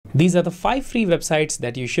These are the 5 free websites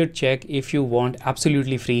that you should check if you want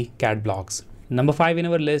absolutely free CAD blocks. Number 5 in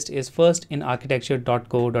our list is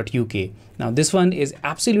firstinarchitecture.co.uk. Now this one is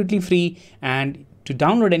absolutely free, and to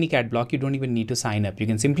download any CAD block, you don't even need to sign up. You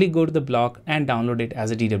can simply go to the block and download it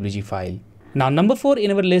as a DWG file. Now, number 4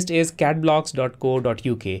 in our list is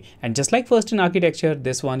cadblocks.co.uk, and just like First in Architecture,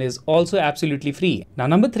 this one is also absolutely free. Now,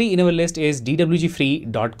 number 3 in our list is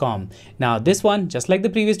dwgfree.com. Now, this one, just like the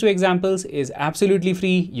previous 2 examples, is absolutely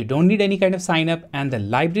free. You don't need any kind of sign up, and the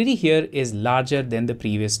library here is larger than the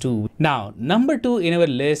previous 2. Now, number 2 in our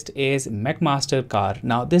list is MechMaster.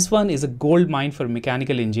 Now, this one is a gold mine for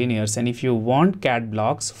mechanical engineers, and if you want CAD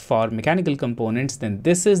blocks for mechanical components, then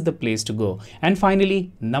this is the place to go. And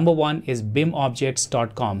finally, number 1 is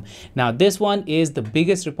bimobjects.com. Now this one is the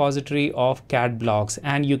biggest repository of CAD blocks,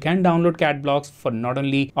 and you can download CAD blocks for not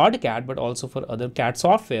only AutoCAD but also for other CAD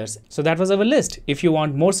softwares. So that was our list. If you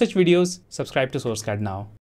want more such videos, subscribe to SourceCAD now.